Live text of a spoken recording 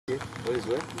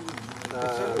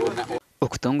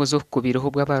okutongoza okukubireho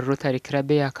bw'aba Rotary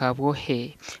Club ya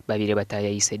Kabwohe babire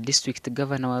batayayise District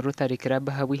Governor wa Rotary Club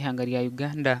Ageihangwe ya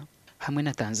Uganda hamwe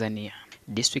na Tanzania.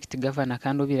 District Governor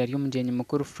kandi obira ari omugenyi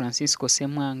mukuru Francisco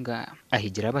Semwanga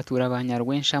ahigira abatura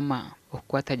abanyarwenshama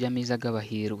okwatajamiza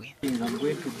gabahirwe. I'm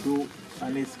going to do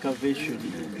an excavation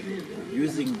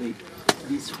using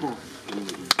this hole.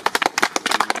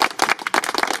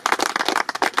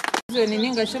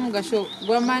 Ningasho mugasho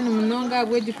gwamani munonga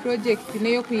bwedi project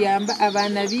neyo kuyamba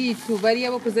abana bitu bari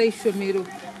abo kuzayishomero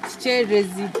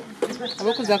kicerezi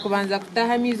abo kuza kubanza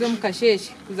kutaha mizo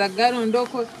mukasheshe kuza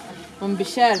garondoko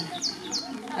ombishara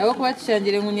abo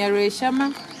kubatishangire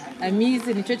ngunyarweshama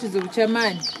amizi nico kizubu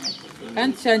cyamani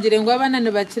kandi cyangire ngo abana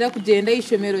nabakira kugenda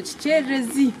ishomero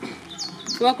kicerezi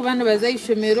kuba kubana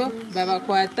bazayishomero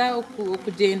babakwata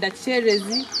okugenda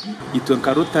kicerezi itwe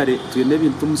nkarotare twene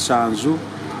bintu mushanju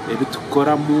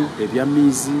ebitukoramu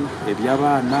ebyamizi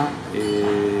ebyabana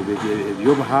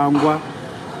ebyobahangwa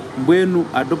mbwenu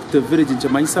adopt village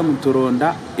njamanyisa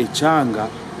muntoronda echanga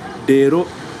dero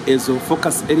ezo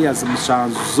focus areas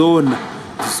mushanju zona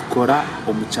zikora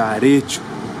omucharecho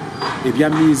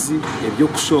ebyamizi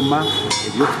ebyokushoma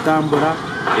ebyokutambura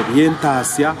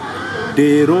ebyentasya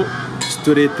dero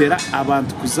kitoretera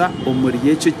abantu kuza omuri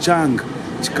yecho changa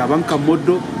kikabanka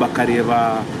modo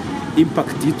bakareba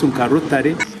impact yitu nka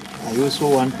Rotary. I also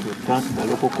want to thank the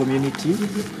local community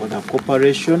for the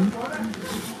cooperation.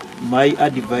 My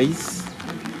advice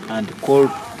and call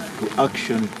to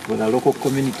action for the local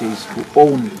communities to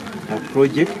own the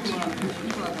project,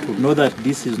 to know that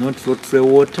this is not Rotary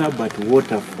water but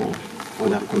water for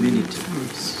the community,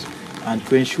 and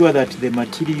to ensure that the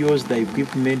materials, the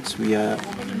equipment we are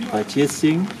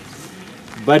purchasing,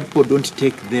 bad people don't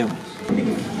take them.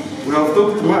 We have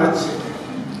talked much.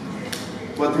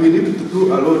 What we need to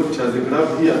do alone as a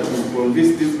club here to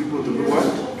convince these people to do what?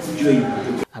 Join.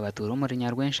 Abaturo muri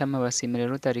Nyarwenshama basimira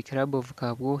Rotary Club of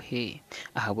Kabwohe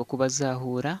ahabwo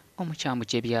kubazahura omucyambu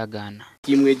cy'ebyagana.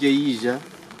 Kimweje yija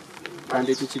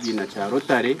kandi cy'ikibina cya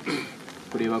Rotary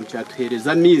kureba mu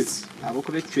cyatuhereza mizi abo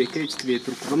kubecweke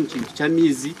kitubeturu kuva mu kintu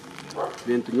cy'amizi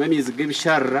bintu nywa mizi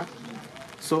gebisharra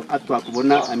so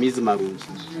atwakubona amizi marungi.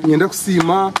 Nyenda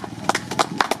kusima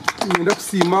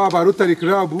ba Rotary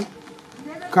Club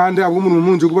kandi abo mu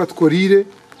munje kubatkorire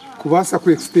kubasa ku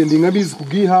extending amizi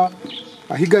kugiha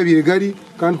ahigabire gari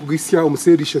kandi kugisya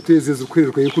umuserisha tezeze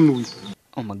ukorerwa yekunuye.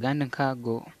 Omuganda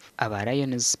nkago aba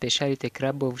Lions Speciality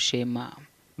Club of Sheema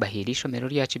bahiire ishomero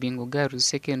rya Kibingo Girls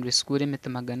Secondary School emeta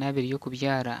 200 yo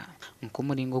kubyara nko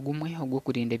muringo gumwe ogwo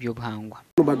kurinda ebyobuhangwa.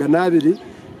 200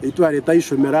 itwa leta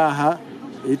ishomera aha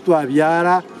itwa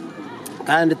byara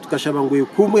kandi tukashaba ngo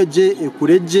ikumweje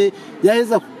ekureje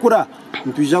yaheza kukura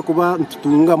ntuje kuba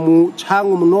ntutunga mu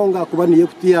cyangwa munonga kuba niye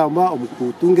kutiyamba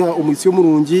umukutunga umwisyo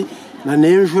murungi na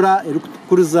nenjura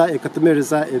erikukuruza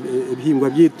ekatemereza ebihingwa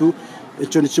byitu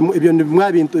eco nikimu ebyo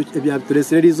mwabintu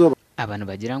ebyaturesererizo. Abantu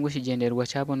bagira ngo kigenderwa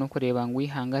cyabo no kureba ngo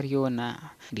ihanga ryona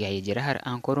ryayegera hari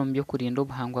ankoro mbyo kurinda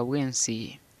obuhangwa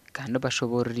bwensi kandi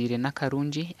bashoborire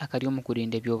nakarungi akari mu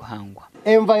kurinda ebyobuhangwa.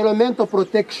 Environmental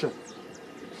protection,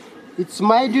 it's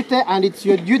my duty and it's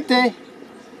your duty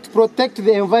to protect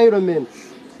the environment.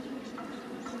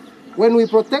 When we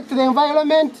protect the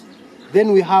environment,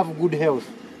 then we have good health.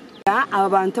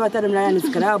 Abantu bataramira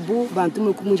Lions Club bantu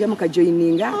mu kumunja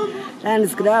mukajoininga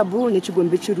Lions Club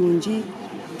n'ekigombe kirungi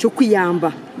cyo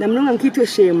kuyamba namnonga nkitwe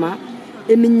Sheema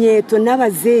eminyeto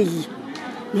n'abazeyi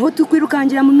niho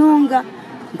tukwirukangira munonga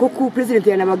ngo ku president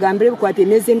yanabagambire bukwate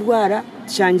neze ndwara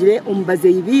shangire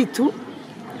umbazeyi bitu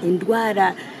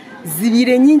indwara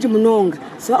zibire nyinji munonga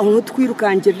so aho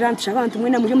twirukangira nshabantu mwe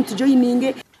namuje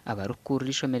mutujoininge. Abarukuru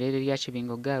rishomerere rya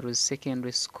Kibingo Girls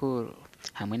Secondary School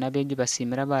hamwe n'abegi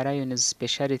basimira ba Lions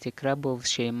Speciality Club of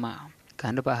Sheema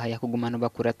kandi bahaya kugumana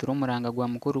bakuratura umuranga gwa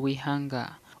mukuru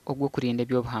w'ihanga ogwo kurinda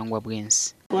ebyobuhangwa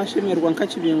bwensi. Washemerwa nka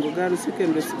Kibingo Girls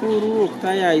Secondary School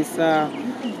okutayayisa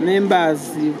members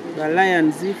ba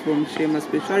Lions from Sheema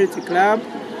Speciality Club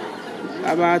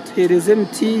abatuhereze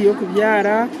miti yo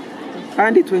kubyara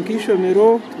kandi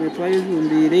twenkishomero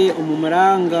twayijumbire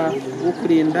umumuranga wo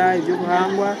kurinda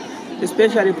ebyobuhangwa,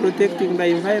 especially protecting the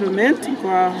environment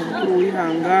kwa mukuru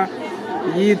w'ihanga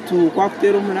yitu kwa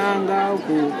kutera umuranga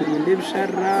kurinda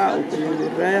ebishara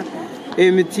okurinda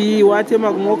emiti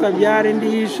watema kumwoka byare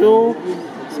ndisho.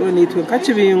 So nitwe nka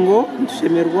Kibingo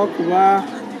ntushemerwa kuba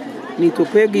nitwe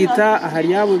kwegita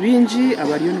ahari yabo binji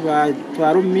abariyo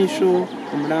batwara umisho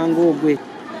umurango gwe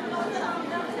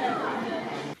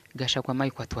gasha kwa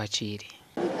mai kwa twachiri.